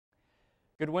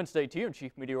Good Wednesday to you. I'm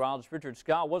Chief Meteorologist Richard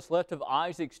Scott. What's left of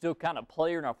Isaac still kind of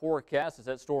player in our forecast as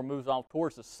that storm moves off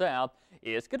towards the south.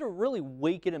 It's going to really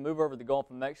weaken and move over the Gulf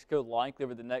of Mexico likely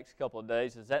over the next couple of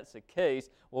days. As that's the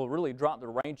case, we'll really drop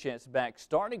the rain chance back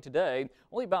starting today.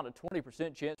 Only about a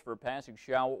 20% chance for a passing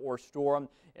shower or storm.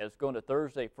 As going to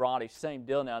Thursday, Friday, same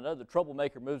deal. Now another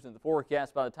troublemaker moves in the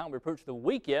forecast. By the time we approach the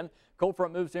weekend, cold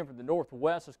front moves in from the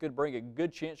northwest. It's going to bring a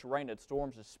good chance of rain and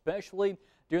storms, especially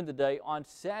during the day on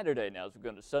Saturday. Now as we go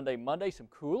into Sunday, Monday, some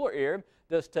cooler air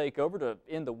does take over to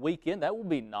end the weekend. That will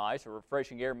be nice. A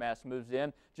refreshing air mass moves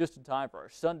in just in time for our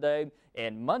Sunday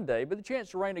and Monday. But the chance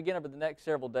to rain again over the next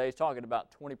several days, talking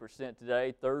about 20%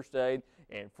 today, Thursday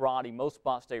and Friday. Most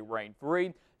spots stay rain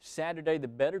free. Saturday, the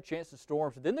better chance of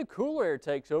storms. Then the cooler air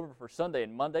takes over for Sunday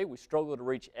and Monday. We struggle to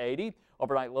reach 80.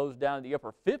 Overnight lows down in the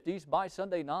upper 50s by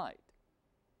Sunday night.